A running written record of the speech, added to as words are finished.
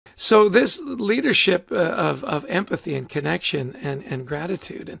So this leadership of empathy and connection and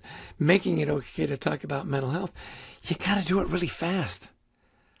gratitude and making it okay to talk about mental health, you got to do it really fast.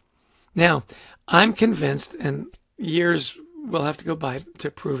 Now, I'm convinced, and years will have to go by to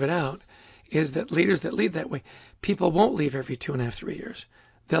prove it out, is that leaders that lead that way, people won't leave every 2.5, 3 years.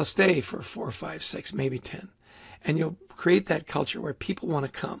 They'll stay for 4, 5, 6, maybe 10. And you'll create that culture where people want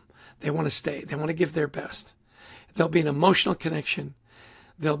to come. They want to stay. They want to give their best. There'll be an emotional connection.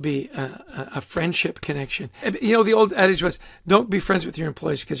 There'll be a friendship connection. You know, the old adage was, don't be friends with your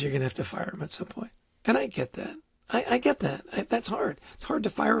employees because you're going to have to fire them at some point. And I get that. I get that. That's hard. It's hard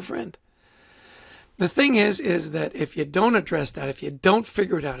to fire a friend. The thing is that if you don't address that, if you don't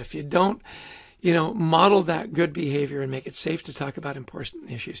figure it out, if you don't, model that good behavior and make it safe to talk about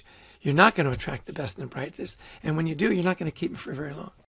important issues, you're not going to attract the best and the brightest. And when you do, you're not going to keep them for very long.